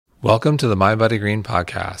Welcome to the MindBodyGreen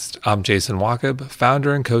podcast. I'm Jason Wachob,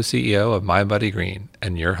 founder and co-CEO of MindBodyGreen,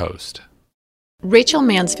 and your host. Rachel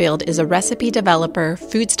Mansfield is a recipe developer,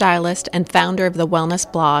 food stylist, and founder of the wellness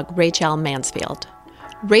blog Rachel Mansfield.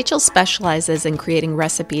 Rachel specializes in creating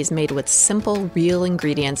recipes made with simple, real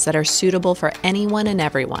ingredients that are suitable for anyone and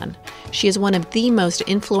everyone. She is one of the most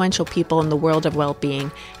influential people in the world of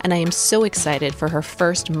well-being, and I am so excited for her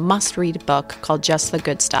first must-read book called Just the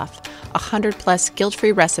Good Stuff, 100+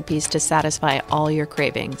 guilt-free recipes to satisfy all your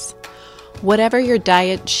cravings. Whatever your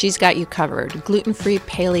diet, she's got you covered, gluten-free,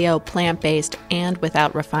 paleo, plant-based, and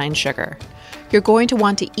without refined sugar. You're going to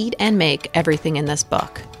want to eat and make everything in this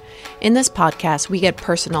book. In this podcast, we get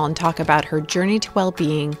personal and talk about her journey to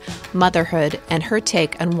well-being, motherhood, and her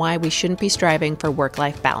take on why we shouldn't be striving for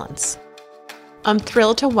work-life balance. I'm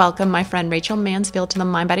thrilled to welcome my friend Rachel Mansfield to the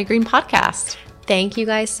MindBodyGreen podcast. Thank you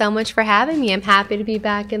guys so much for having me. I'm happy to be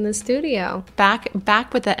back in the studio. Back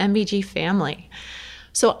with the MBG family.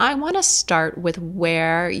 So I want to start with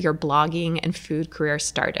where your blogging and food career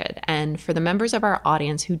started. And for the members of our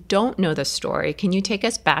audience who don't know the story, can you take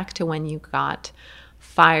us back to when you got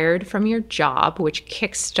fired from your job, which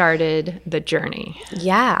kickstarted the journey?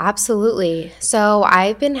 Yeah, absolutely. So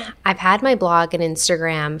I've had my blog and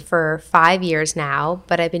Instagram for 5 years now,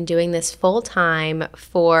 but I've been doing this full time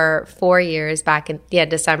for 4 years.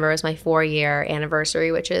 December was my 4-year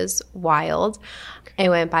anniversary, which is wild. It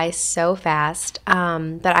went by so fast.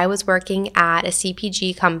 But I was working at a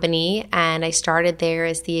CPG company, and I started there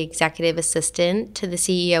as the executive assistant to the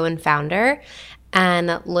CEO and founder.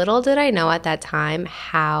 And little did I know at that time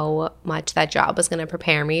how much that job was going to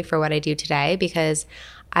prepare me for what I do today, because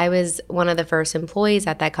I was one of the first employees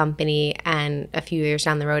at that company, and a few years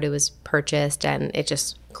down the road it was purchased and it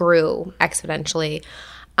just grew exponentially.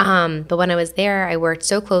 But when I was there, I worked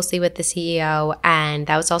so closely with the CEO, and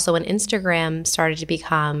that was also when Instagram started to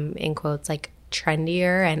become, in quotes, like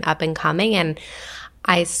trendier and up and coming. And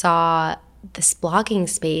I saw this blogging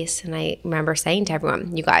space, and I remember saying to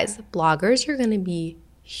everyone, you guys, bloggers are going to be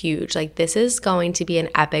huge. Like, this is going to be an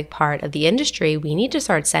epic part of the industry. We need to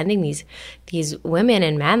start sending these women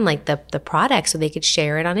and men like the products so they could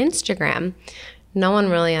share it on Instagram. No one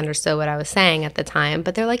really understood what I was saying at the time,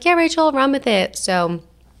 but they're like, yeah, Rachel, run with it. So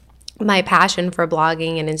my passion for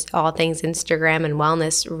blogging and all things Instagram and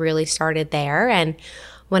wellness really started there. And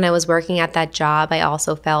when I was working at that job, I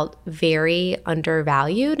also felt very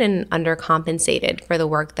undervalued and undercompensated for the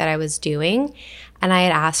work that I was doing. And I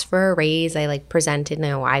had asked for a raise. I presented,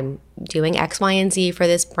 no, I'm doing X, Y, and Z for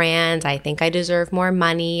this brand. I think I deserve more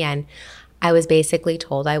money. And I was basically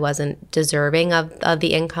told I wasn't deserving of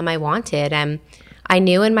the income I wanted. And I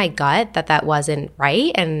knew in my gut that wasn't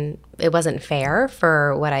right and it wasn't fair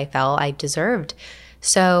for what I felt I deserved.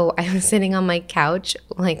 So I was sitting on my couch,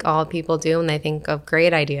 like all people do when they think of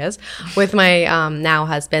great ideas, with my now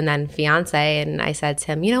husband and fiance. And I said to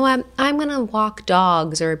him, you know what? I'm going to walk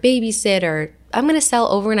dogs or babysit, or I'm going to sell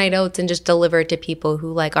overnight oats and just deliver it to people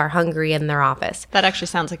who are hungry in their office. That actually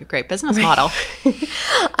sounds like a great business model.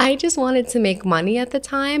 I just wanted to make money at the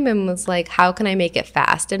time and was like, how can I make it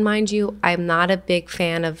fast? And mind you, I'm not a big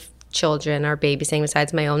fan of children or babysitting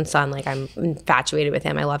besides my own son. I'm infatuated with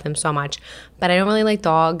him. I love him so much. But I don't really like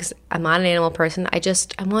dogs. I'm not an animal person. I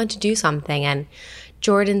wanted to do something. And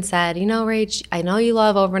Jordan said, you know, Rach, I know you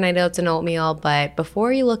love overnight oats and oatmeal, but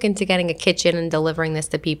before you look into getting a kitchen and delivering this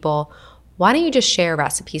to people, why don't you just share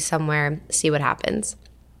recipes somewhere, see what happens?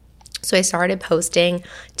 So I started posting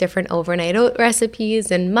different overnight oat recipes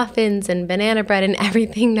and muffins and banana bread and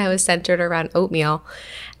everything that was centered around oatmeal.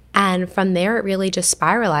 And from there, it really just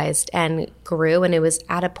spiralized and grew. And it was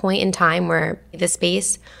at a point in time where the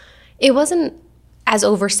space, it wasn't as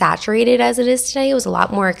oversaturated as it is today. It was a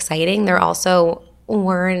lot more exciting. There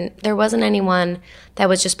wasn't anyone that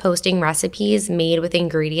was just posting recipes made with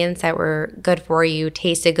ingredients that were good for you,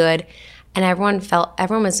 tasted good. And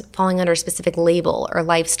everyone was falling under a specific label or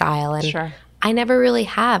lifestyle. And sure. I never really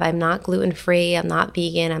have. I'm not gluten-free. I'm not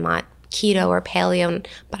vegan. I'm not keto or paleo,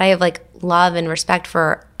 but I have love and respect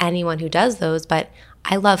for anyone who does those. But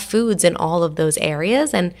I love foods in all of those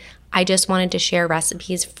areas, and I just wanted to share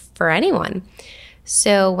recipes for anyone.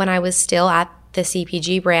 So when I was still at the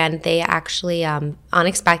CPG brand, they actually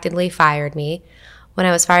unexpectedly fired me. When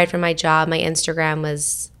I was fired from my job, my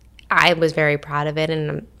Instagram I was very proud of it,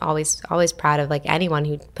 and I'm always proud of anyone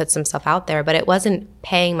who puts themselves out there, but it wasn't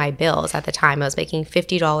paying my bills at the time. I was making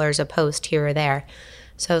 $50 a post here or there.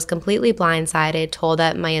 So I was completely blindsided, told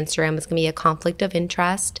that my Instagram was going to be a conflict of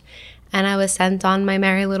interest, and I was sent on my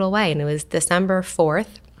merry little way. And it was December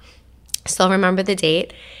 4th. Still remember the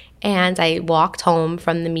date. And I walked home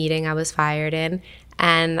from the meeting I was fired in,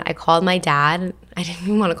 And I called my dad. I didn't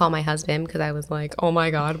even want to call my husband because I was like, oh my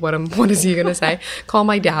God, what is he going to say? Call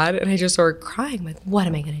my dad. And I just started crying. I'm like, what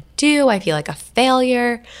am I going to do? I feel like a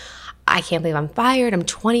failure. I can't believe I'm fired. I'm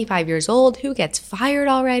 25 years old. Who gets fired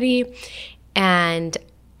already? And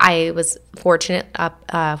I was fortunate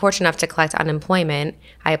enough to collect unemployment.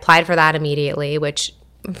 I applied for that immediately, which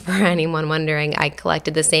for anyone wondering, I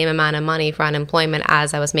collected the same amount of money for unemployment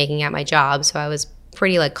as I was making at my job. So I was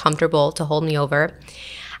pretty like comfortable to hold me over.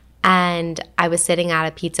 And I was sitting at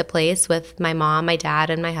a pizza place with my mom, my dad,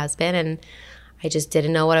 and my husband, and I just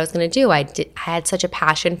didn't know what I was going to do. I had such a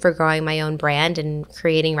passion for growing my own brand and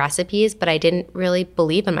creating recipes, but I didn't really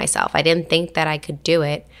believe in myself. I didn't think that I could do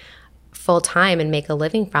it full time and make a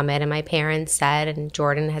living from it. And my parents said, and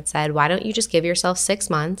Jordan had said, why don't you just give yourself 6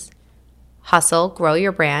 months, hustle, grow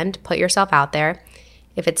your brand, put yourself out there.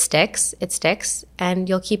 If it sticks, and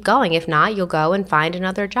you'll keep going. If not, you'll go and find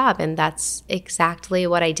another job. And that's exactly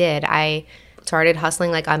what I did. I started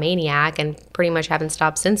hustling like a maniac and pretty much haven't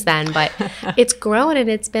stopped since then. But it's grown and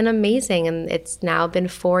it's been amazing. And it's now been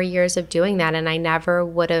 4 years of doing that. And I never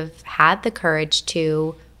would have had the courage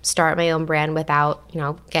to start my own brand without,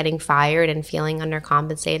 getting fired and feeling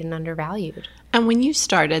undercompensated and undervalued. And when you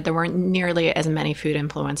started, there weren't nearly as many food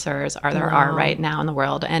influencers as there are right now in the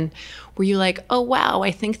world. And were you like, oh, wow,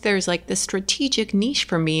 I think there's like this strategic niche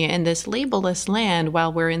for me in this labelless land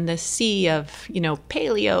while we're in this sea of,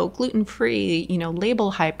 paleo, gluten-free,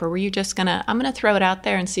 label hype? Or were you just I'm going to throw it out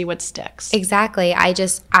there and see what sticks? Exactly.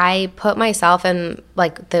 I put myself in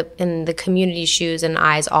the community shoes and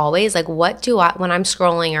eyes always. Like, what do I, when I'm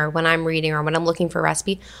scrolling or when I'm reading or when I'm looking for a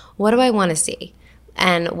recipe, what do I want to see?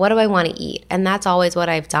 And what do I want to eat? And that's always what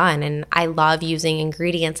I've done. And I love using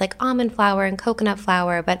ingredients like almond flour and coconut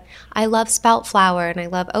flour, but I love spelt flour and I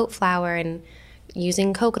love oat flour and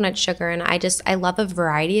using coconut sugar. And I love a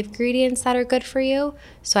variety of ingredients that are good for you.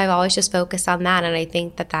 So I've always just focused on that. And I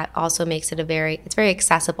think that also makes it it's very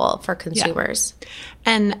accessible for consumers. Yeah.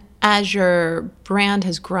 And as your brand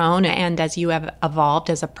has grown and as you have evolved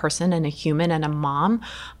as a person and a human and a mom,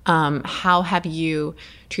 how have you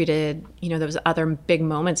treated, those other big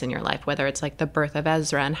moments in your life, whether it's like the birth of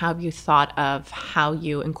Ezra, and how have you thought of how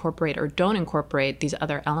you incorporate or don't incorporate these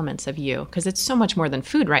other elements of you? Because it's so much more than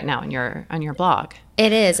food right now on your blog.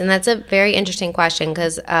 It is, and that's a very interesting question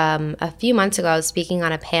because a few months ago I was speaking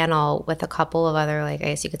on a panel with a couple of other, I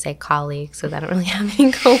guess you could say colleagues, because I don't really have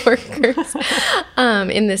any coworkers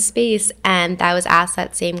in this space, and I was asked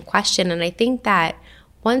that same question. And I think that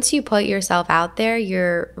once you put yourself out there,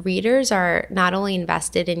 your readers are not only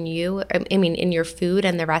invested in you, in your food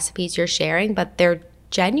and the recipes you're sharing, but they're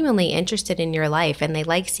genuinely interested in your life and they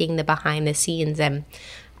like seeing the behind the scenes. And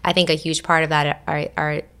I think a huge part of that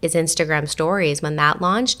is Instagram stories when that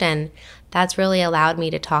launched. And that's really allowed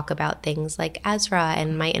me to talk about things like Ezra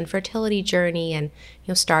and my infertility journey and,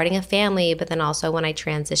 starting a family. But then also when I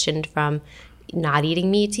transitioned from not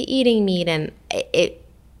eating meat to eating meat. And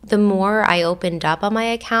the more I opened up on my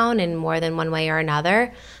account in more than one way or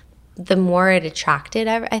another, the more it attracted,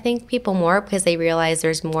 I think, people more because they realize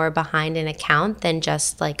there's more behind an account than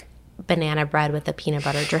just like banana bread with a peanut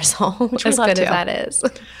butter drizzle, which as good as that is.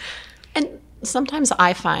 And sometimes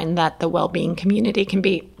I find that the well-being community can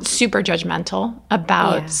be super judgmental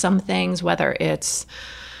about some things, whether it's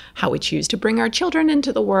how we choose to bring our children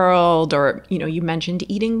into the world or, you mentioned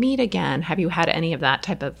eating meat again. Have you had any of that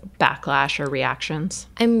type of backlash or reactions?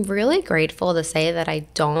 I'm really grateful to say that I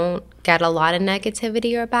don't get a lot of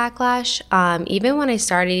negativity or backlash. Even when I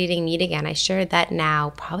started eating meat again, I shared that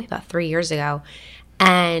now probably about 3 years ago.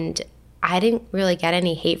 And I didn't really get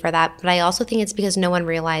any hate for that, but I also think it's because no one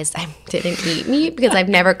realized I didn't eat meat because I've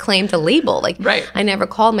never claimed a label. Right. I never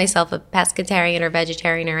called myself a pescatarian or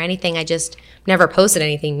vegetarian or anything. I just never posted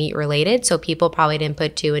anything meat related, so people probably didn't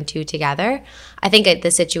put 2 and 2 together. I think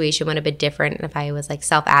the situation would have been different if I was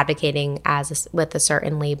self-advocating with a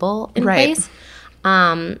certain label in place.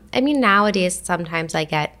 Nowadays sometimes I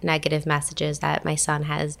get negative messages that my son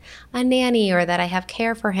has a nanny or that I have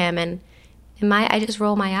care for him, and I just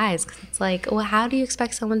roll my eyes because it's like, well, how do you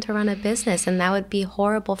expect someone to run a business? And that would be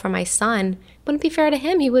horrible for my son. It wouldn't be fair to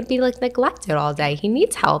him. He would be neglected all day. He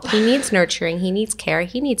needs help. He needs nurturing. He needs care.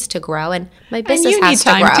 He needs to grow. And my business has to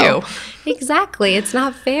grow. And you need time too. Exactly. It's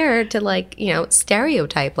not fair to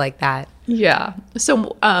stereotype like that. Yeah.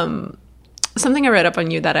 So something I read up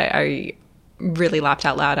on you that I really laughed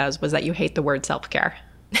out loud as was that you hate the word self-care.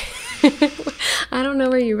 I don't know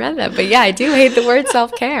where you read that, but yeah, I do hate the word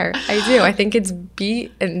self-care. I do. I think it's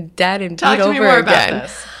beat and dead and beat over again. About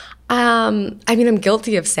this. I'm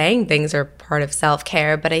guilty of saying things are part of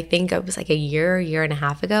self-care, but I think it was a year and a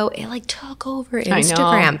half ago, it took over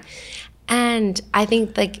Instagram. And I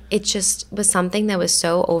think like it just was something that was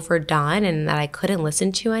so overdone and that I couldn't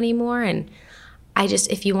listen to anymore. And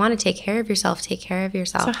if you want to take care of yourself, take care of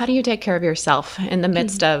yourself. So how do you take care of yourself in the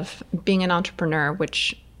midst of being an entrepreneur,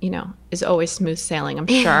 which, is always smooth sailing, I'm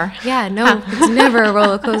sure? Yeah, no, it's never a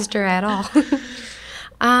roller coaster at all.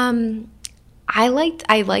 I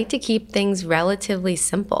like to keep things relatively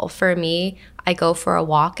simple. For me, I go for a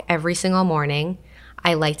walk every single morning.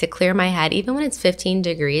 I like to clear my head. Even when it's 15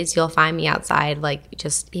 degrees, you'll find me outside, like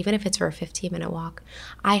just even if it's for a 15-minute walk,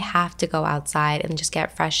 I have to go outside and just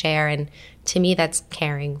get fresh air. And to me, that's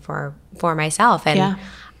caring for myself. And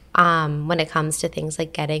when it comes to things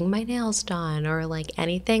like getting my nails done or like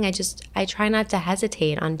anything, I try not to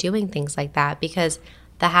hesitate on doing things like that, because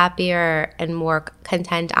the happier and more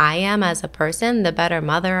content I am as a person, the better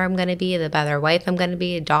mother I'm going to be, the better wife I'm going to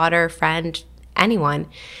be, daughter, friend, anyone.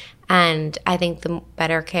 And I think the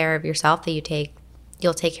better care of yourself that you take,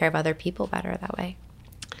 you'll take care of other people better that way.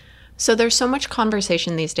 So there's so much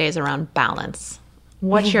conversation these days around balance.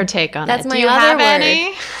 What's your take on That's it? my Do you other have word.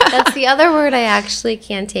 any? That's the other word I actually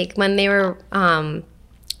can't take. When they were,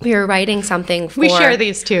 we were writing something for... We share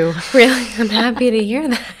these too. Really? I'm happy to hear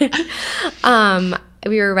that.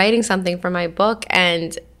 We were writing something for my book,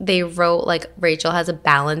 and they wrote, like, Rachel has a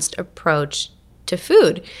balanced approach to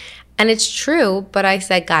food. And it's true, but I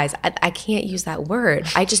said, guys, I can't use that word.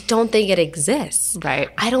 I just don't think it exists. Right.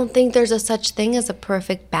 I don't think there's a such thing as a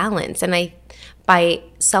perfect balance. And by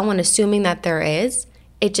someone assuming that there is,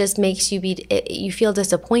 it just makes you feel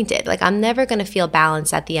disappointed. Like, I'm never going to feel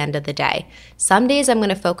balanced at the end of the day. Some days I'm going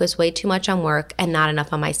to focus way too much on work and not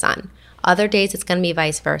enough on my son. Other days it's going to be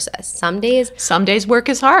vice versa. Some days work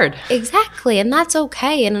is hard. Exactly. And that's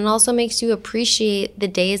okay. And it also makes you appreciate the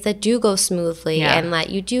days that do go smoothly and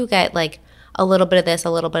that you do get like a little bit of this,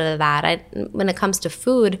 a little bit of that. When it comes to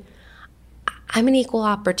food, I'm an equal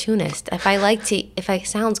opportunist. If it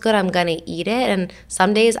sounds good, I'm going to eat it. And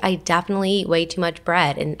some days I definitely eat way too much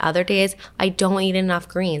bread. And other days I don't eat enough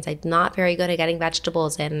greens. I'm not very good at getting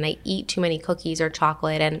vegetables in. And I eat too many cookies or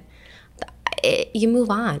chocolate. And you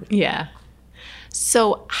move on. Yeah.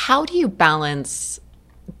 So how do you balance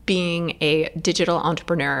being a digital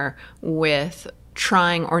entrepreneur with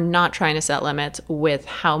trying or not trying to set limits with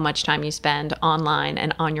how much time you spend online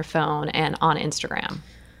and on your phone and on Instagram?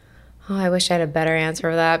 Oh, I wish I had a better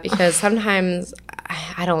answer for that, because sometimes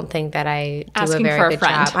I don't think that I do Asking a very for a good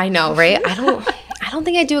friend. job. I know, right? I don't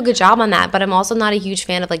think I do a good job on that, but I'm also not a huge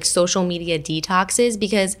fan of like social media detoxes,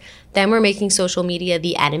 because then we're making social media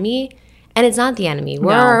the enemy, and it's not the enemy.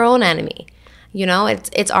 We're our own enemy.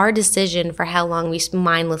 It's our decision for how long we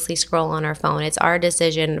mindlessly scroll on our phone. It's our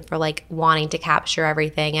decision for like wanting to capture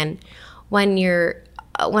everything. And when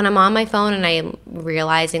I'm on my phone and I'm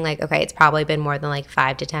realizing like, okay, it's probably been more than like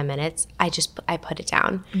 5 to 10 minutes, I put it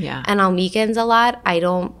down. Yeah. And on weekends a lot, I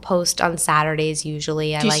don't post on Saturdays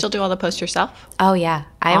usually. Do you still do all the posts yourself? Oh yeah.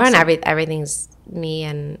 I Awesome. run everything's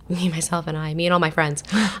me, myself, and me and all my friends.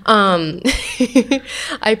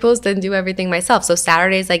 I post and do everything myself. So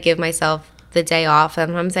Saturdays I give myself the day off.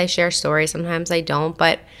 Sometimes I share stories, sometimes I don't,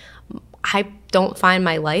 but I don't find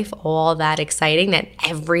my life all that exciting that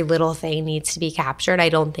every little thing needs to be captured. I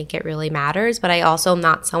don't think it really matters, but I also am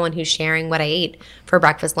not someone who's sharing what I ate for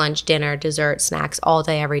breakfast, lunch, dinner, dessert, snacks all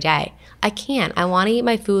day, every day. I can't. I want to eat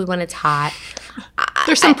my food when it's hot.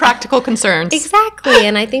 There's some practical concerns. Exactly.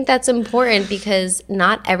 And I think that's important, because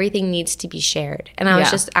not everything needs to be shared. And I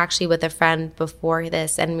was just actually with a friend before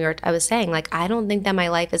this, and I was saying, like, I don't think that my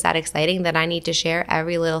life is that exciting that I need to share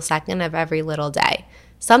every little second of every little day.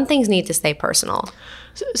 Some things need to stay personal.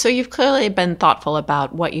 So you've clearly been thoughtful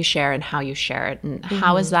about what you share and how you share it. And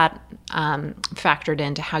how is that factored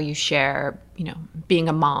into how you share, being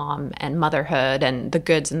a mom and motherhood and the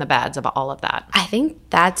goods and the bads of all of that? I think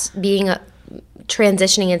that's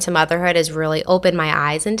transitioning into motherhood has really opened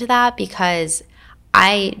my eyes into that, because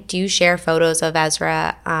I do share photos of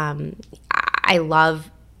Ezra. I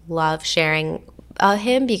love sharing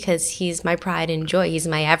him, because he's my pride and joy. He's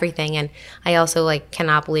my everything. And I also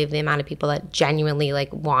cannot believe the amount of people that genuinely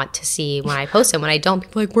want to see when I post him. When I don't,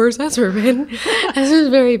 people are like, where's Ezra, man? Ezra's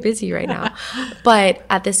very busy right now. But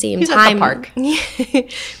at the same time, at the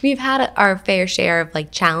park. We've had our fair share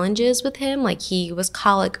of challenges with him. He was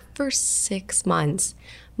colic for 6 months.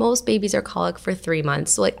 Most babies are colic for 3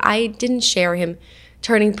 months. So I didn't share him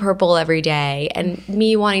turning purple every day and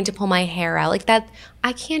me wanting to pull my hair out like that.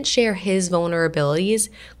 I can't share his vulnerabilities.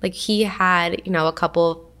 He had, a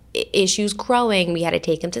couple issues growing. We had to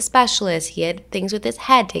take him to specialists. He had things with his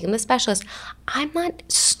head, take him to specialists. I'm not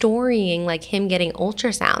storying him getting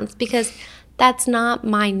ultrasounds, because that's not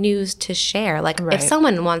my news to share. Like Right. if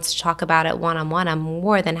someone wants to talk about it one-on-one, I'm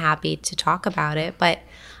more than happy to talk about it. But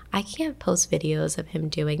I can't post videos of him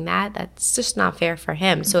doing that. That's just not fair for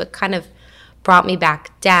him. So it kind of brought me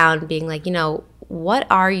back down, being like, what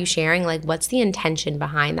are you sharing? Like, what's the intention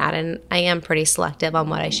behind that? And I am pretty selective on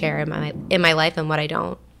what I share in my life and what I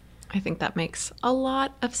don't. I think that makes a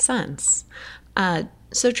lot of sense.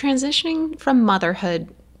 So transitioning from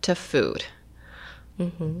motherhood to food,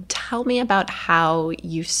 tell me about how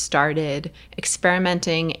you started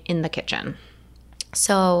experimenting in the kitchen.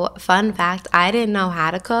 So, fun fact, I didn't know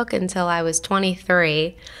how to cook until I was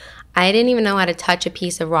 23. I didn't even know how to touch a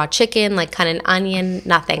piece of raw chicken, like cut an onion,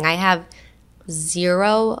 nothing. I have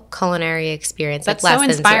zero culinary experience. That's like less so than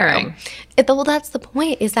inspiring. Zero. Well, that's the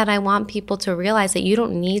point, is that I want people to realize that you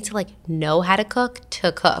don't need to know how to cook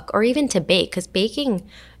or even to bake, because baking,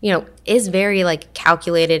 is very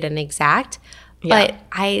calculated and exact. Yeah. But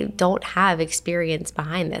I don't have experience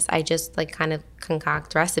behind this. I just kind of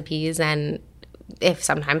concoct recipes, and if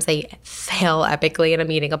sometimes they fail epically and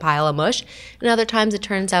I'm eating a pile of mush, and other times it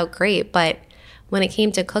turns out great. But when it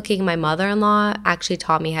came to cooking, my mother-in-law actually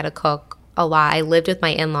taught me how to cook a lot. I lived with my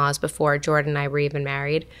in-laws before Jordan and I were even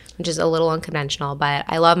married, which is a little unconventional, but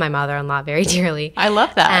I love my mother-in-law very dearly. I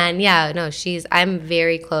love that. And yeah, no, I'm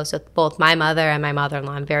very close with both my mother and my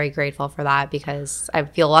mother-in-law. I'm very grateful for that, because I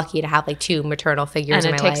feel lucky to have two maternal figures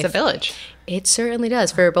in my life. And it takes a village. It certainly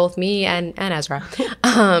does, for both me and Ezra.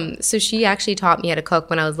 So she actually taught me how to cook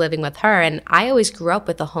when I was living with her. And I always grew up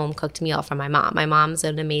with a home-cooked meal from my mom. My mom's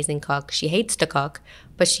an amazing cook. She hates to cook,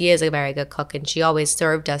 but she is a very good cook. And she always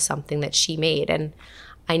served us something that she made. And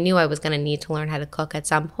I knew I was going to need to learn how to cook at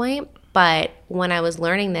some point. But when I was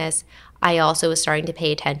learning this, I also was starting to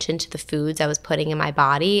pay attention to the foods I was putting in my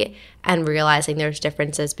body and realizing there's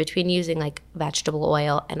differences between using vegetable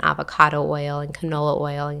oil and avocado oil and canola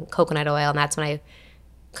oil and coconut oil. And that's when I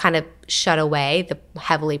kind of shut away the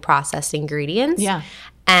heavily processed ingredients. Yeah.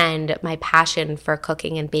 And my passion for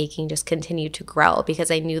cooking and baking just continued to grow,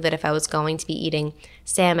 because I knew that if I was going to be eating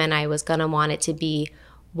salmon, I was going to want it to be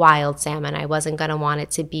wild salmon. I wasn't going to want it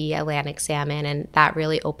to be Atlantic salmon. And that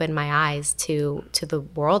really opened my eyes to the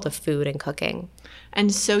world of food and cooking.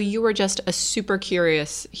 And so you were just a super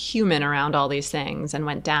curious human around all these things and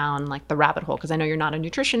went down the rabbit hole, because I know you're not a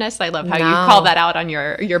nutritionist. I love how you call that out on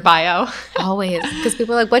your bio. Always. Because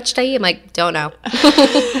people are like, what should I eat? I'm like, don't know.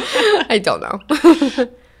 I don't know.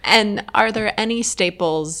 And are there any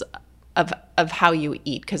staples of how you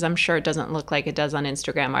eat? Because I'm sure it doesn't look like it does on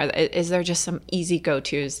Instagram. Is there just some easy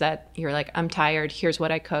go-tos that you're like, I'm tired, here's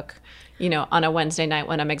what I cook, on a Wednesday night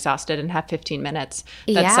when I'm exhausted and have 15 minutes,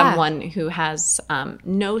 that someone who has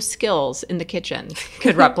no skills in the kitchen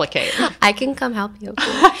could replicate? I can come help you.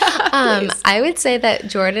 I would say that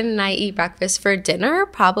Jordan and I eat breakfast for dinner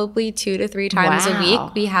probably 2 to 3 times a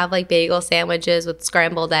week. We have bagel sandwiches with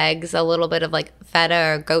scrambled eggs, a little bit of feta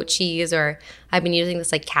or goat cheese, or I've been using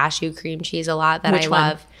this cashew cream cheese a lot that Which I one?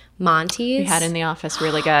 love. Monty's. We had in the office.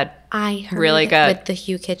 Really good. I heard really good. With the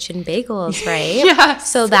Hugh Kitchen bagels, right?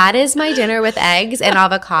 Yes. So that is my dinner with eggs and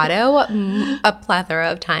avocado a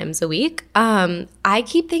plethora of times a week. I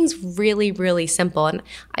keep things really, really simple. And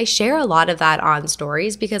I share a lot of that on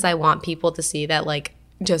stories, because I want people to see that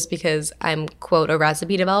just because I'm, quote, a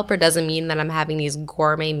recipe developer doesn't mean that I'm having these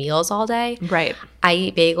gourmet meals all day. Right. I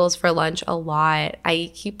eat bagels for lunch a lot.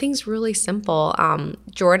 I keep things really simple. My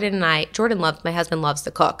husband loves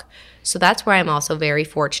to cook. So that's where I'm also very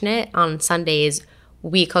fortunate. On Sundays,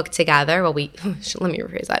 we cook together. Well, let me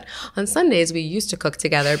rephrase that. On Sundays, we used to cook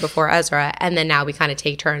together before Ezra, and then now we kind of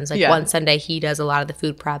take turns. One Sunday, he does a lot of the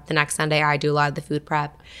food prep. The next Sunday, I do a lot of the food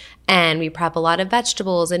prep. And we prep a lot of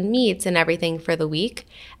vegetables and meats and everything for the week.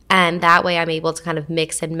 And that way I'm able to kind of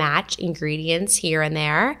mix and match ingredients here and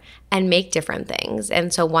there and make different things.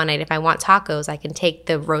 And so one night, if I want tacos, I can take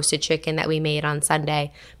the roasted chicken that we made on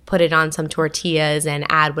Sunday, put it on some tortillas and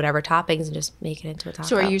add whatever toppings and just make it into a taco.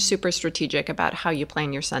 So are you super strategic about how you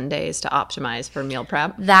plan your Sundays to optimize for meal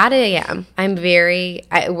prep? That I am. I'm very...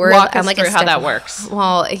 Walk us through how that works.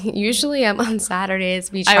 Well, usually I'm on Saturdays.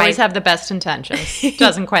 I always have the best intentions.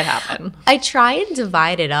 Doesn't quite happen. I try and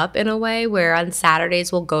divide it up in a way where on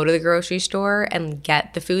Saturdays we'll go to the grocery store and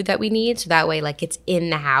get the food that we need. So that way it's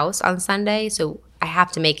in the house on Sunday. So I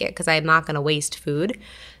have to make it because I'm not going to waste food.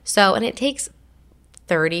 So, and it takes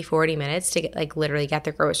 30, 40 minutes to get literally get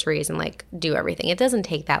the groceries and do everything. It doesn't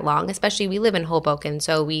take that long, especially we live in Hoboken.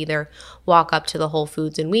 So we either walk up to the Whole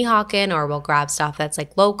Foods in Weehawken or we'll grab stuff that's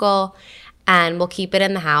local and we'll keep it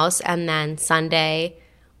in the house. And then Sunday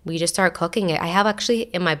we just start cooking it. I have actually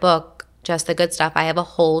in my book Just the Good Stuff, I have a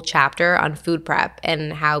whole chapter on food prep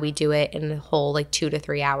and how we do it in a whole like 2 to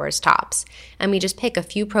 3 hours tops. And we just pick a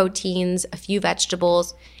few proteins, a few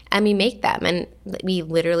vegetables, and we make them. And we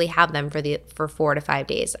literally have them for 4 to 5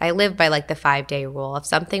 days. I live by like the 5-day rule. If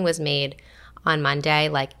something was made on Monday,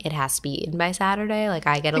 like it has to be eaten by Saturday. Like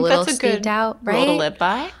I get a little skeeved out, right? Rule to live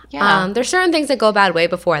by. Yeah. There's certain things that go bad way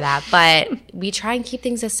before that, but we try and keep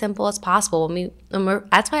things as simple as possible.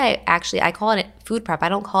 That's why I call it food prep. I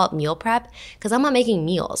don't call it meal prep because I'm not making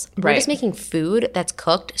meals. We're just making food that's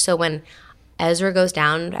cooked. So when Ezra goes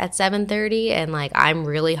down at 7:30 and like I'm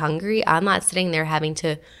really hungry, I'm not sitting there having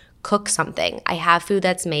to cook something. I have food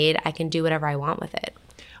that's made. I can do whatever I want with it.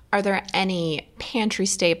 Are there any pantry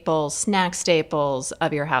staples, snack staples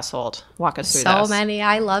of your household? Walk us through So those. many.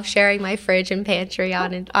 I love sharing my fridge and pantry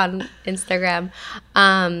on Instagram.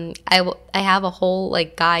 I have a whole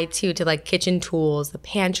like guide too to like kitchen tools, the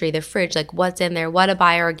pantry, the fridge, like what's in there, what to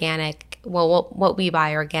buy organic, what we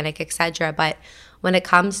buy organic, etc. But when it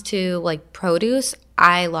comes to like produce,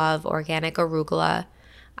 I love organic arugula.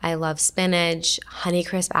 I love spinach.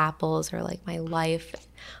 Honeycrisp apples are like my life.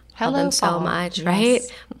 Love them so much, yes. right?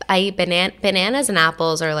 I eat bananas and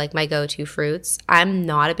apples are like my go-to fruits. I'm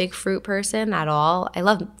not a big fruit person at all. I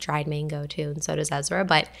love dried mango too, and so does Ezra.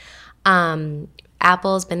 But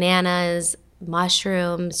apples, bananas,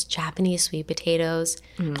 mushrooms, Japanese sweet potatoes,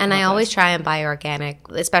 and I always try and buy organic,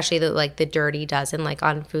 especially the dirty dozen, like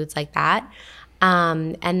on foods like that.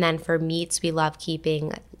 And then for meats, we love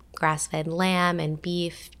keeping grass-fed lamb and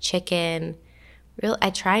beef, chicken.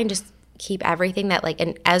 I try and just keep everything that like,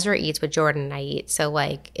 and Ezra eats what Jordan and I eat, so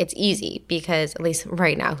like it's easy because at least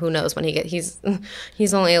right now, who knows when he's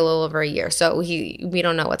only a little over a year, so we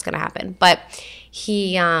don't know what's gonna happen, but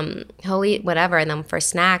he'll eat whatever. And then for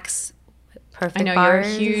snacks, perfect bars.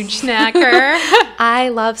 I know you're a huge snacker. I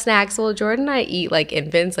love snacks. Well, Jordan and I eat like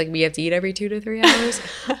infants, like we have to eat every 2 to 3 hours.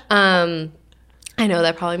 I know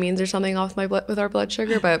that probably means there's something off with our blood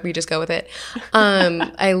sugar, but we just go with it.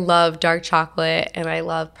 I love dark chocolate and I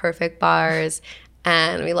love perfect bars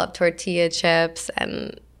and we love tortilla chips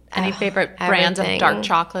and any favorite brands of dark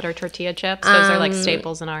chocolate or tortilla chips? Those are like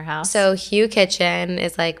staples in our house. So Hugh Kitchen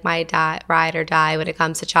is like my ride or die when it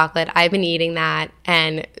comes to chocolate. I've been eating that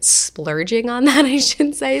and splurging on that, I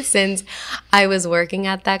should say, since I was working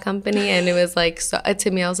at that company. And it was like, so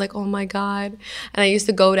to me, I was like, oh my God. And I used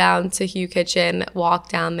to go down to Hugh Kitchen, walk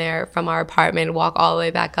down there from our apartment, walk all the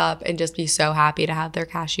way back up and just be so happy to have their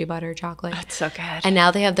cashew butter chocolate. That's so good. And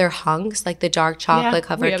now they have their hunks, like the dark chocolate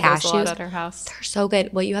covered cashews. Those a lot at our house. They're so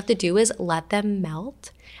good. What you have to do is let them melt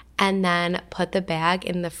and then put the bag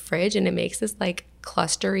in the fridge and it makes this like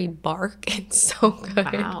clustery bark. It's so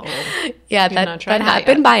good. Wow. Yeah, that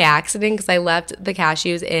happened by accident because I left the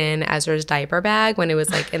cashews in Ezra's diaper bag when it was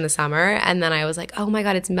like in the summer, and then I was like, oh my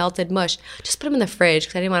God, it's melted mush. Just put them in the fridge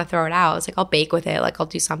because I didn't want to throw it out. I was like, I'll bake with it, like I'll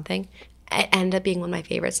do something. It ended up being one of my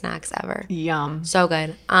favorite snacks ever. Yum. So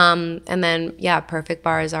good. And then, yeah, perfect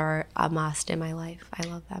bars are a must in my life. I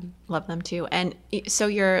love them. Love them too. And so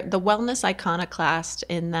you're the wellness iconoclast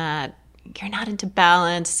in that you're not into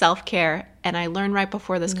balance, self-care. And I learned right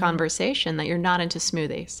before this conversation that you're not into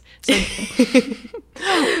smoothies.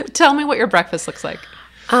 So tell me what your breakfast looks like.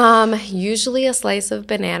 Usually a slice of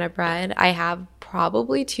banana bread. I have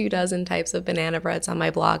probably 24 types of banana breads on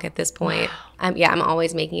my blog at this point. Wow. I'm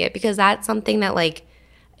always making it because that's something that like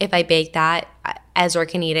if I bake that, Ezra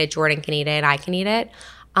can eat it, Jordan can eat it, and I can eat it.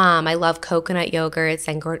 I love coconut yogurts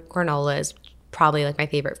and granolas, probably like my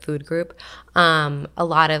favorite food group. A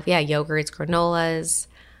lot of yogurts, granolas,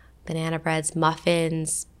 banana breads,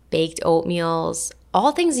 muffins, baked oatmeals,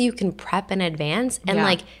 all things you can prep in advance. And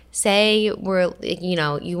like say you want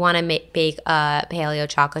to bake a paleo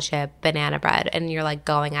chocolate chip banana bread and you're like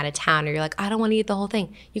going out of town or you're like, I don't want to eat the whole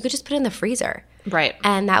thing. You could just put it in the freezer. Right.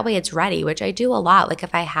 And that way it's ready, which I do a lot. Like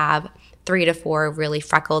if I have 3 to 4 really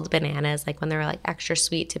freckled bananas, like when they're like extra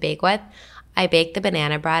sweet to bake with, I bake the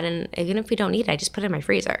banana bread and even if we don't eat it, I just put it in my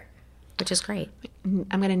freezer, which is great.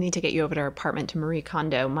 I'm going to need to get you over to our apartment to Marie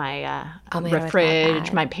Kondo my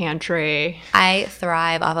fridge, my pantry. I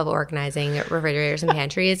thrive off of organizing refrigerators and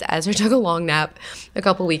pantries. Ezra took a long nap a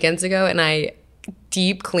couple weekends ago, and I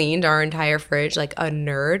deep cleaned our entire fridge like a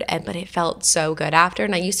nerd, but it felt so good after.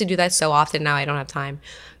 And I used to do that so often. Now I don't have time.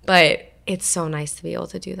 But it's so nice to be able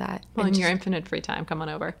to do that. Well, in your infinite free time, come on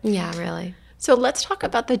over. Yeah, really. So let's talk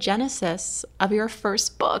about the genesis of your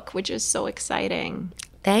first book, which is so exciting.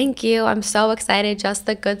 Thank you. I'm so excited. Just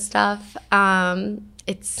the Good Stuff.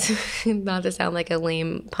 It's not to sound like a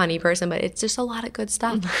lame punny person, but it's just a lot of good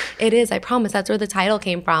stuff. It is. I promise. That's where the title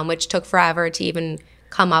came from, which took forever to even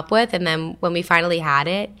come up with. And then when we finally had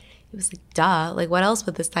it, He was like, duh, like what else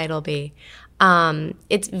would this title be?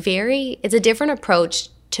 It's a different approach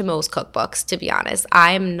to most cookbooks, to be honest.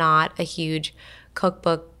 I am not a huge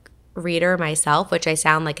cookbook reader myself, which I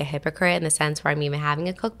sound like a hypocrite in the sense where I'm even having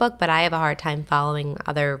a cookbook, but I have a hard time following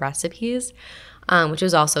other recipes, which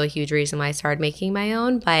was also a huge reason why I started making my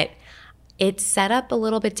own. But it's set up a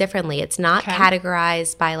little bit differently. It's not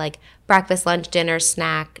categorized by like breakfast, lunch, dinner,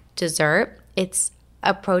 snack, dessert. It's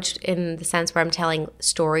approached in the sense where I'm telling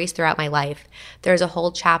stories throughout my life. There's a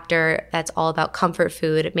whole chapter that's all about comfort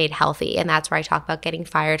food made healthy, and that's where I talk about getting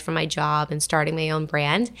fired from my job and starting my own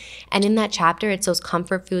brand. And in that chapter, it's those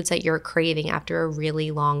comfort foods that you're craving after a really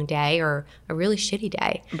long day or a really shitty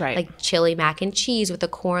day. Right. Like chili mac and cheese with a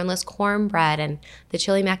cornless cornbread, and the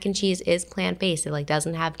chili mac and cheese is plant-based. It like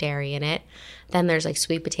doesn't have dairy in it. Then there's like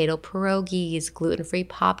sweet potato pierogies, gluten-free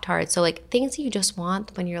Pop-Tarts. So like things that you just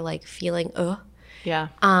want when you're like feeling Yeah.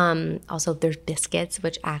 Also, there's biscuits,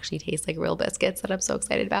 which actually taste like real biscuits that I'm so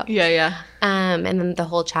excited about. Yeah. And then the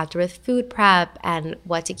whole chapter with food prep and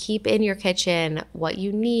what to keep in your kitchen, what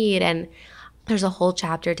you need. And there's a whole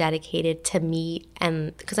chapter dedicated to meat.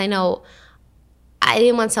 And because I know I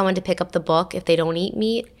didn't want someone to pick up the book if they don't eat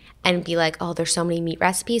meat and be like, oh, there's so many meat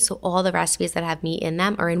recipes. So all the recipes that have meat in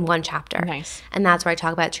them are in one chapter. Nice. And that's where I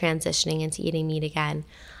talk about transitioning into eating meat again.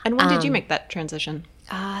 And when did you make that transition?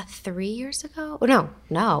 3 years ago? Oh,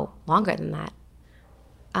 no, longer than that.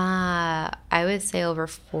 I would say over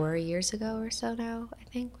 4 years ago or so now, I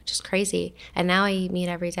think, which is crazy. And now I eat meat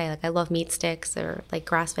every day. Like I love meat sticks, or like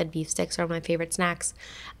grass-fed beef sticks are my favorite snacks.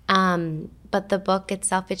 But the book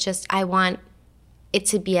itself, it's just, I want it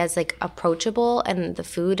to be as like approachable, and the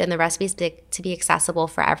food and the recipes to be accessible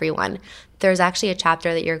for everyone. There's actually a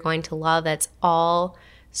chapter that you're going to love that's all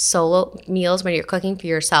solo meals when you're cooking for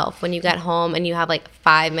yourself. When you get home and you have like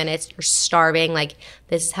 5 minutes, you're starving, like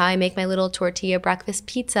this is how I make my little tortilla breakfast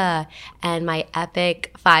pizza and my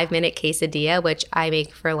epic 5-minute quesadilla, which I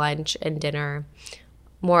make for lunch and dinner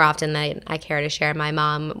more often than I care to share. My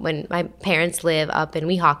mom, when my parents live up in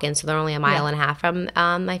Weehawken, so they're only a mile and a half from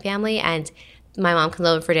my family, and my mom comes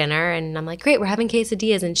over for dinner and I'm like, great, we're having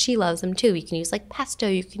quesadillas, and she loves them too. You can use like pesto,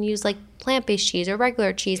 you can use like plant-based cheese or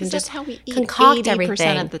regular cheese, and just how we eat concoct 80%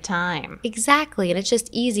 everything of the time. Exactly. And it's just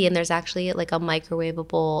easy. And there's actually like a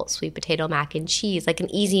microwavable sweet potato mac and cheese, like an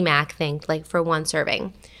easy mac thing, like for one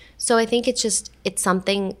serving. So I think it's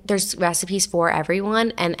something, there's recipes for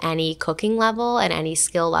everyone and any cooking level and any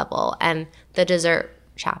skill level. And the dessert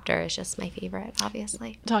chapter is just my favorite,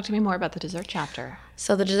 obviously. Talk to me more about the dessert chapter.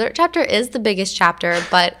 So the dessert chapter is the biggest chapter,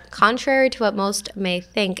 but contrary to what most may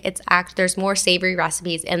think, there's more savory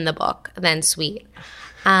recipes in the book than sweet.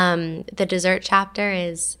 The dessert chapter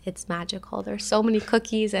it's magical. There's so many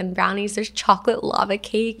cookies and brownies. There's chocolate lava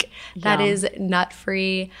cake that is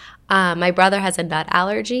nut-free. My brother has a nut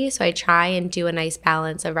allergy, so I try and do a nice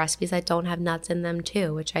balance of recipes that don't have nuts in them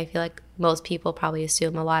too, which I feel like most people probably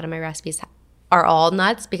assume a lot of my recipes are all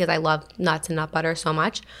nuts because I love nuts and nut butter so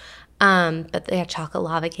much. But they have chocolate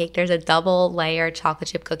lava cake. There's a double layer chocolate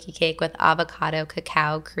chip cookie cake with avocado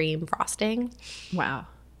cacao cream frosting. Wow.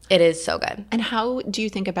 It is so good. And how do you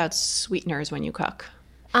think about sweeteners when you cook?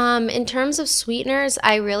 In terms of sweeteners,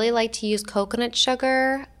 I really like to use coconut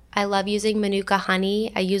sugar. I love using Manuka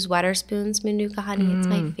honey. I use Wetherspoon's Manuka honey. It's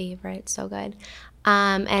my favorite. It's so good.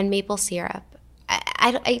 And maple syrup.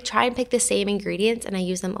 I try and pick the same ingredients and I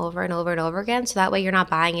use them over and over and over again. So that way you're not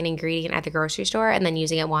buying an ingredient at the grocery store and then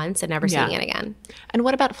using it once and never seeing it again. And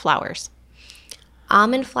what about flours?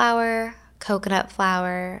 Almond flour, coconut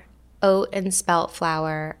flour, oat and spelt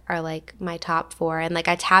flour are like my top 4. And like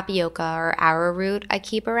a tapioca or arrowroot I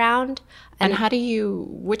keep around. And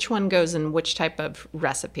which one goes in which type of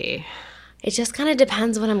recipe? It just kind of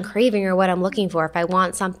depends what I'm craving or what I'm looking for. If I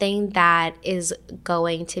want something that is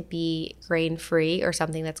going to be grain-free or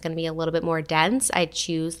something that's going to be a little bit more dense, I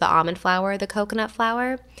choose the almond flour or the coconut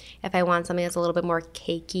flour. If I want something that's a little bit more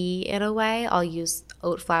cakey in a way, I'll use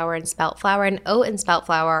oat flour and spelt flour. And oat and spelt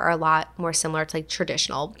flour are a lot more similar to like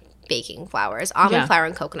traditional baking flours. Almond flour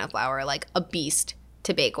and coconut flour are like a beast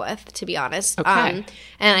to bake with, to be honest. Okay.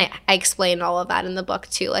 And I explain all of that in the book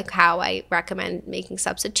too, like how I recommend making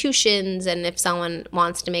substitutions, and if someone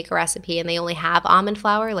wants to make a recipe and they only have almond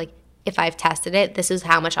flour, like if I've tested it, this is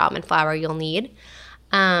how much almond flour you'll need.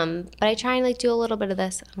 But I try and like do a little bit of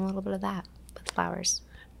this and a little bit of that with flours.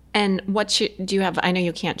 And do you have, I know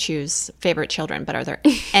you can't choose favorite children, but are there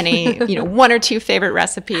any, 1 or 2 favorite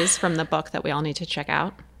recipes from the book that we all need to check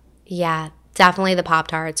out? Yeah, definitely the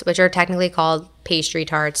Pop-Tarts, which are technically called pastry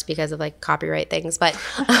tarts because of like copyright things. But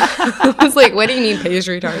I was like, what do you mean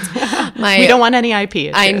pastry tarts? We don't want any IP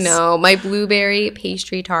issues. I know. My blueberry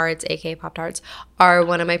pastry tarts, aka Pop-Tarts, are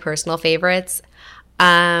one of my personal favorites.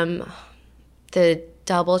 The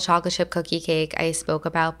double chocolate chip cookie cake I spoke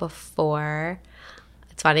about before.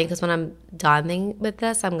 It's funny because when I'm done with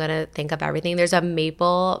this, I'm going to think of everything. There's a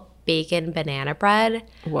maple bacon banana bread,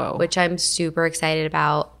 which I'm super excited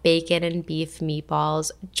about. Bacon and beef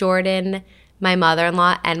meatballs. Jordan, my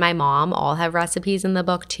mother-in-law, and my mom all have recipes in the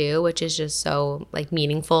book too, which is just so like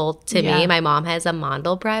meaningful to me. My mom has a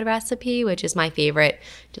mandel bread recipe, which is my favorite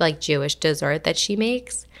like Jewish dessert that she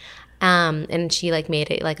makes. And she like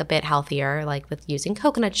made it like a bit healthier, like with using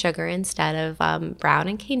coconut sugar instead of brown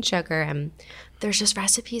and cane sugar. And there's just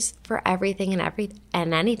recipes for everything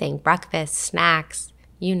and anything, breakfast, snacks,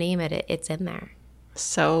 you name it, it's in there.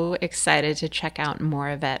 So excited to check out more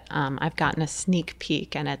of it. I've gotten a sneak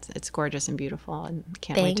peek, and it's gorgeous and beautiful, and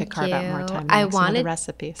can't wait to carve out more time. I wanted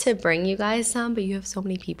recipes to bring you guys some, but you have so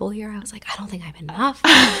many people here. I was like, I don't think I have enough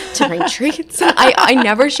to bring treats. I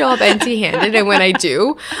never show up empty-handed, and when I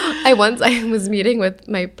do, I was meeting with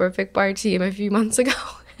my Perfect Bar team a few months ago,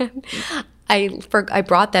 and I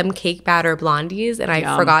brought them cake batter blondies, and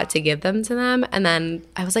I forgot to give them to them. And then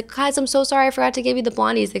I was like, guys, I'm so sorry I forgot to give you the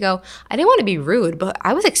blondies. They go, I didn't want to be rude, but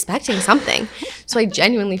I was expecting something. So I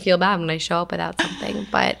genuinely feel bad when I show up without something.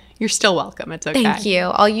 But you're still welcome. It's okay. Thank you.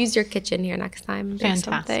 I'll use your kitchen here next time.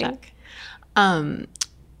 Fantastic.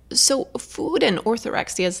 So food and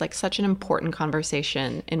orthorexia is like such an important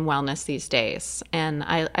conversation in wellness these days. And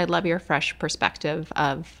I love your fresh perspective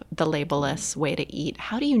of the label-less way to eat.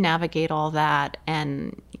 How do you navigate all that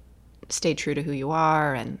and stay true to who you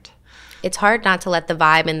are? And it's hard not to let the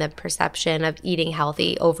vibe and the perception of eating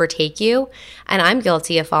healthy overtake you. And I'm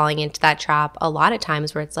guilty of falling into that trap a lot of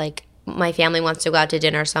times where it's like my family wants to go out to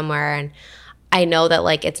dinner somewhere, and I know that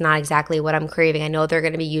like it's not exactly what I'm craving. I know they're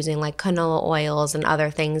going to be using like canola oils and other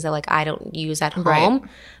things that like I don't use at home. Right.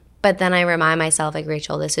 But then I remind myself like,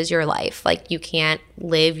 Rachel, this is your life. Like you can't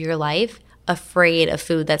live your life afraid of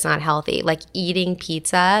food that's not healthy. Like eating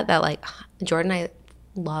pizza that like Jordan and I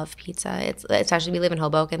love pizza. It's especially we live in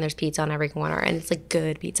Hoboken. There's pizza on every corner, and it's like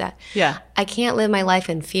good pizza. Yeah. I can't live my life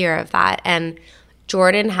in fear of that. And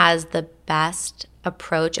Jordan has the best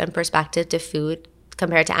approach and perspective to food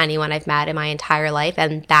compared to anyone I've met in my entire life,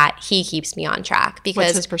 and that he keeps me on track because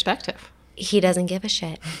what's his perspective? He doesn't give a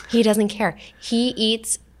shit. He doesn't care. He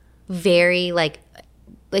eats very like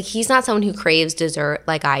he's not someone who craves dessert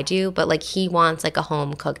like I do, but like he wants like a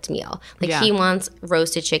home cooked meal. Like he wants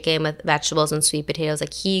roasted chicken with vegetables and sweet potatoes.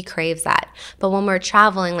 Like he craves that. But when we're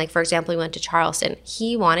traveling, like for example, we went to Charleston,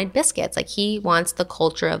 he wanted biscuits. Like he wants the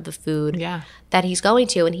culture of the food that he's going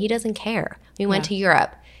to, and he doesn't care. We went to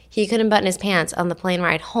Europe. He couldn't button his pants on the plane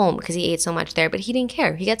ride home because he ate so much there, but he didn't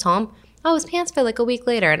care. He gets home, his pants fit like a week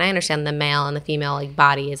later. And I understand the male and the female like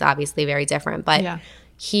body is obviously very different, but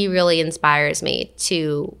he really inspires me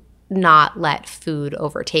to not let food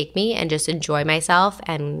overtake me and just enjoy myself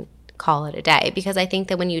and call it a day. Because I think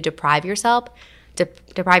that when you deprive yourself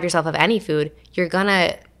of any food, you're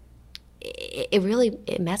gonna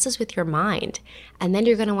it messes with your mind, and then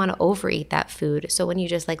you're going to want to overeat that food. So when you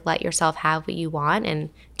just like let yourself have what you want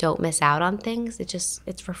and don't miss out on things,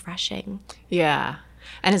 it's refreshing. Yeah.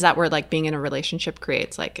 And is that where like being in a relationship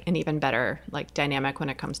creates like an even better like dynamic when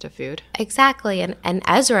it comes to food? Exactly. And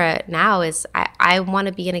Ezra now is I want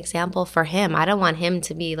to be an example for him. I don't want him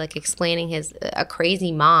to be like explaining a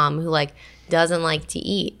crazy mom who like doesn't like to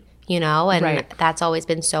eat. And that's always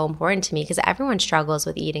been so important to me because everyone struggles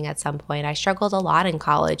with eating at some point. I struggled a lot in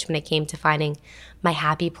college when it came to finding my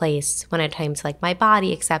happy place, when it came to like my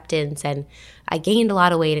body acceptance. And I gained a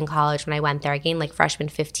lot of weight in college when I went there. I gained like freshman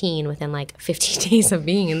 15 within like 15 days of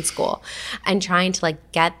being in school, and trying to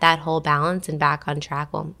like get that whole balance and back on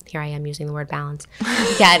track. Well, here I am using the word balance.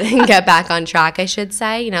 Get back on track, I should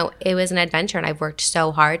say. It was an adventure, and I've worked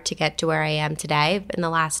so hard to get to where I am today. In the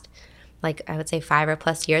last I would say 5 or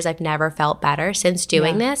plus years, I've never felt better since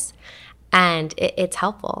doing this. And it's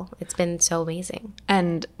helpful. It's been so amazing.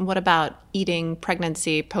 And what about eating,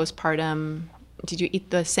 pregnancy, postpartum? Did you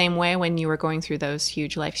eat the same way when you were going through those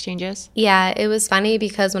huge life changes? Yeah, it was funny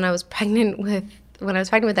because when I was pregnant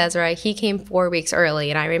with Ezra, he came 4 weeks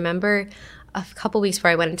early. And I remember a couple weeks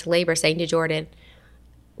before I went into labor saying to Jordan,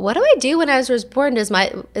 what do I do when Ezra was born? Is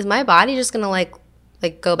my body just going to like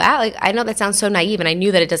go back? I know that sounds so naive, and I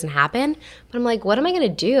knew that it doesn't happen, but I'm like, what am I going to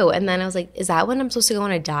do? And then I was like, is that when I'm supposed to go on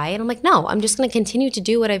a diet? And I'm like, no, I'm just going to continue to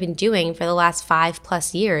do what I've been doing for the last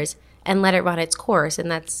 5+ years and let it run its course. And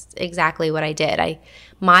that's exactly what I did.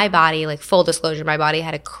 my body, like full disclosure, my body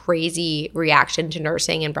had a crazy reaction to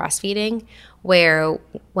nursing and breastfeeding where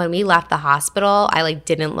when we left the hospital, I like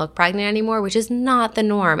didn't look pregnant anymore, which is not the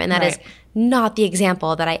norm. And that is not the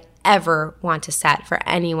example that I ever want to set for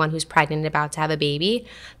anyone who's pregnant and about to have a baby.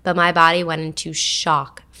 But my body went into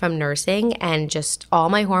shock from nursing, and just all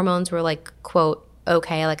my hormones were like, quote,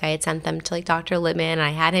 okay. Like I had sent them to like Dr. Littman and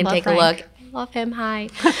I had him take a look. I love him. Hi.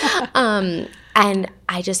 And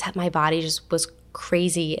I just had, my body just was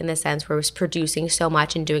crazy in the sense where it was producing so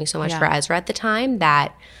much and doing so much for Ezra at the time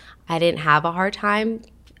that I didn't have a hard time,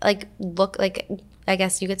 like I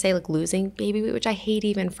guess you could say like losing baby weight, which I hate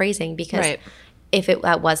even phrasing, because if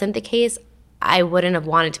that wasn't the case, I wouldn't have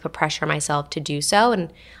wanted to put pressure on myself to do so.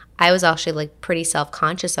 And I was actually like pretty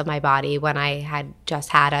self-conscious of my body when I had just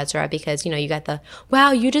had Ezra, because, you know, you got the,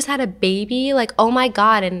 wow, you just had a baby? Like, oh my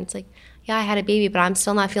God. And it's like, yeah, I had a baby, but I'm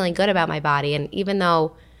still not feeling good about my body. And even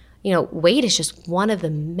though, you know, weight is just one of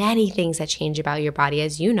the many things that change about your body,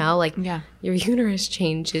 as you know, like your uterus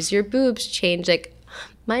changes, your boobs change. Like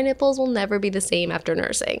my nipples will never be the same after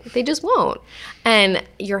nursing. They just won't. And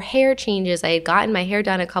your hair changes. I had gotten my hair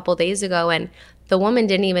done a couple days ago, and the woman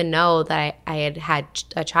didn't even know that I had had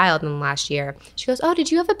a child in the last year. She goes, oh,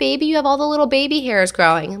 did you have a baby? You have all the little baby hairs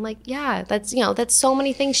growing. I'm like, yeah, that's, you know, that's so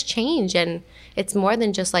many things change. And it's more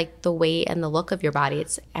than just like the weight and the look of your body.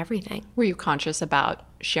 It's everything. Were you conscious about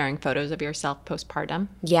sharing photos of yourself postpartum?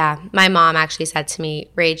 Yeah. My mom actually said to me,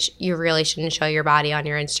 Rach, you really shouldn't show your body on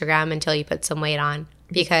your Instagram until you put some weight on.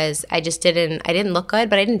 Because I didn't look good,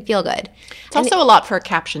 but I didn't feel good. It's also a lot for a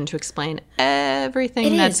caption to explain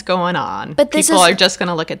everything that's going on. But people are just going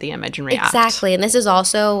to look at the image and react. Exactly. And this is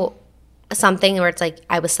also something where it's like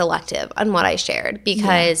I was selective on what I shared,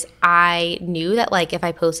 because I knew that like if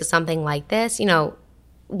I posted something like this, you know,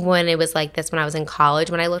 when it was like this when I was in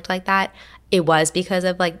college, when I looked like that, it was because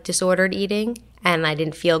of like disordered eating. And I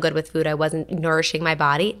didn't feel good with food. I wasn't nourishing my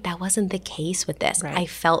body. That wasn't the case with this. I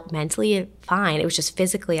felt mentally fine. It was just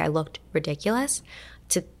physically I looked ridiculous.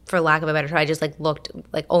 For lack of a better term, I just like looked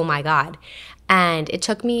like, oh my God. And it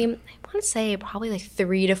took me, I want to say probably like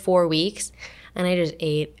 3 to 4 weeks. And I just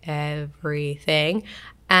ate everything.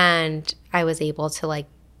 And I was able to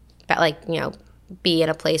you know, be in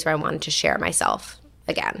a place where I wanted to share myself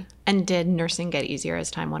again. And did nursing get easier as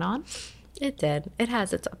time went on? It did. It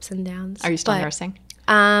has its ups and downs. Are you still nursing?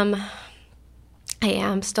 I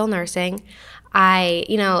am still nursing.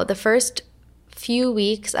 You know, the first few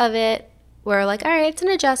weeks of it were like, all right, it's an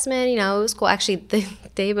adjustment. You know, it was cool. Actually, the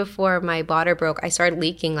day before my bladder broke, I started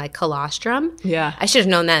leaking like colostrum. Yeah. I should have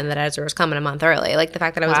known then that Ezra was coming a month early. Like the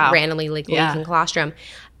fact that I was randomly like leaking colostrum.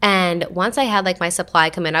 And once I had like my supply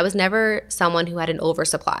come in, I was never someone who had an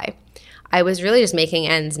oversupply. I was really just making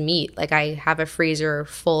ends meet. Like I have a freezer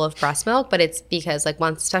full of breast milk, but it's because like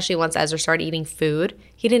especially once Ezra started eating food,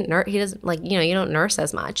 he doesn't like, you know, you don't nurse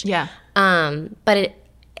as much. Yeah.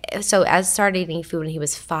 So Ezra started eating food when he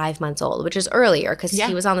was 5 months old, which is earlier because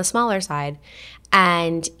he was on the smaller side.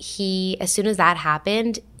 And as soon as that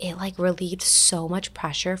happened, it like relieved so much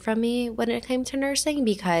pressure from me when it came to nursing,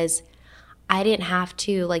 because I didn't have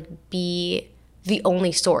to like be the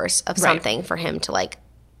only source of something for him to like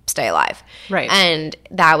stay alive. Right. And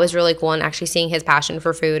that was really cool. And actually seeing his passion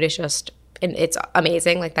for food is just, it's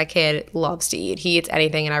amazing. Like that kid loves to eat. He eats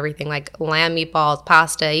anything and everything, like lamb meatballs,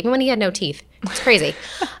 pasta, even when he had no teeth. It's crazy.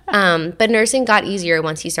 But nursing got easier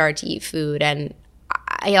once he started to eat food. And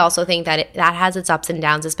I also think that that has its ups and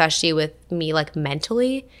downs, especially with me, like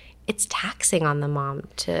mentally. It's taxing on the mom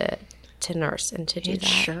to nurse and to do that. It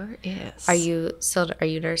sure is. Are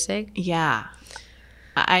you nursing? Yeah.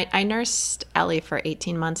 I nursed Ellie for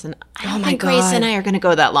 18 months, and I don't think Grace and I are going to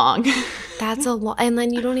go that long. That's a lot. And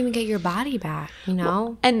then you don't even get your body back, you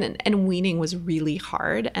know? Well, and weaning was really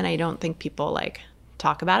hard, and I don't think people like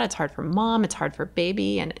talk about it. It's hard for mom. It's hard for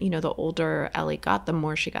baby. And, you know, the older Ellie got, the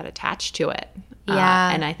more she got attached to it.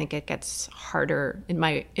 Yeah. And I think it gets harder in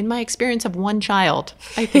my experience of one child.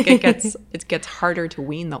 I think it gets harder to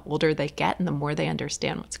wean the older they get and the more they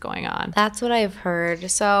understand what's going on. That's what I've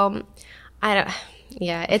heard. So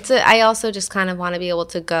I also just kind of want to be able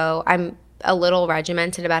to go. I'm a little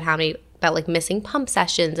regimented about like missing pump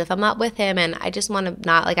sessions if I'm not with him, and I just want to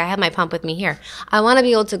not, like, I have my pump with me here. I want to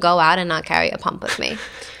be able to go out and not carry a pump with me.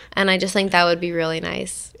 And I just think that would be really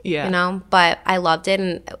nice. Yeah. You know? But I loved it,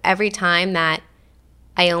 and every time that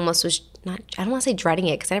I almost was I don't want to say dreading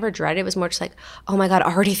it, because I never dreaded it. It was more just like, oh my God,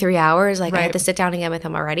 already 3 hours? Like, I have to sit down again with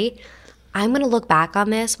him already. I'm going to look back on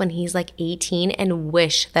this when he's like 18 and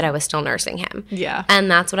wish that I was still nursing him. Yeah. And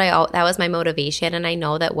that's that was my motivation. And I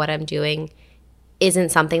know that what I'm doing isn't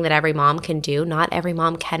something that every mom can do. Not every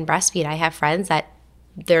mom can breastfeed. I have friends that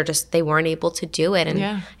they weren't able to do it.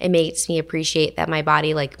 And it makes me appreciate that my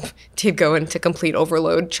body like did go into complete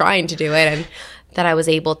overload trying to do it, and that I was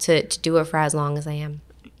able to do it for as long as I am.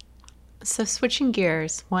 So switching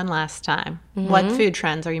gears one last time, what food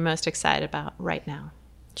trends are you most excited about right now?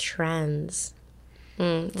 Trends.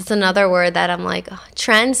 It's another word that I'm like,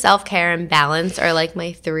 trends, self-care, and balance are like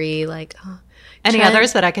my three like Any trends.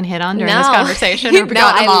 Others that I can hit on during this conversation? Or No,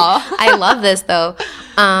 them all? I love this though.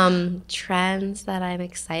 Trends that I'm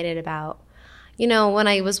excited about. You know, when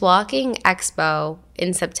I was walking Expo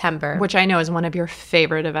in September, Which I know is one of your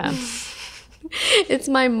favorite events. it's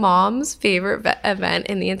my mom's favorite event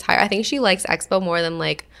in the entire. I think she likes Expo more than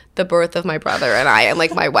like the birth of my brother and I, and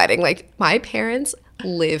like my wedding. Like my parents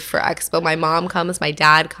live for Expo. My mom comes, my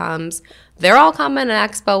dad comes. They're all coming to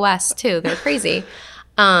Expo West too. They're crazy.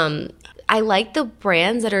 I like the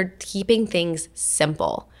brands that are keeping things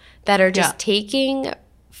simple, that are just taking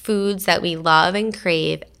foods that we love and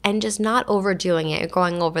crave and just not overdoing it or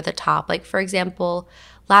going over the top. Like, for example,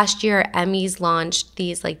 last year, Emmy's launched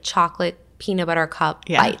these like chocolate peanut butter cup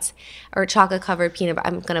bites, or chocolate covered peanut butter.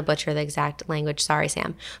 I'm going to butcher the exact language. Sorry,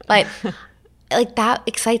 Sam. But like that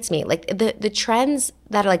excites me. Like the trends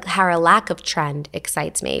that are like a lack of trend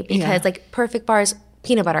excites me, because like Perfect Bar's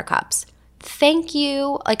peanut butter cups. Thank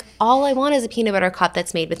you. Like all I want is a peanut butter cup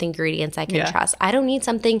that's made with ingredients I can trust. I don't need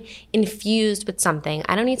something infused with something.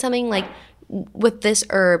 I don't need something like with this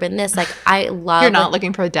herb and this. Like I love. You're not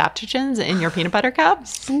looking for adaptogens in your peanut butter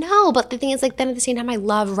cups? No, but the thing is, like, then at the same time, I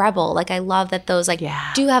love Rebel. Like I love that those like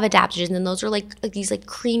do have adaptogens, and those are like these like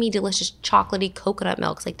creamy, delicious, chocolatey coconut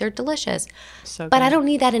milks. Like they're delicious. So but I don't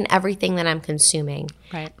need that in everything that I'm consuming.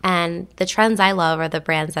 Right. And the trends I love are the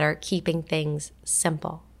brands that are keeping things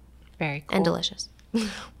simple. Very cool. And delicious.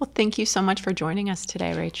 Well, thank you so much for joining us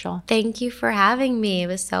today, Rachel. Thank you for having me. It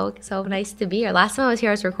was so nice to be here. Last time I was here,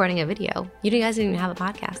 I was recording a video. You guys didn't even have a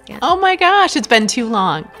podcast yet. Oh my gosh, it's been too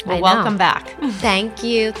long. Well, welcome back. Thank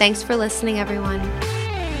you. Thanks for listening, everyone.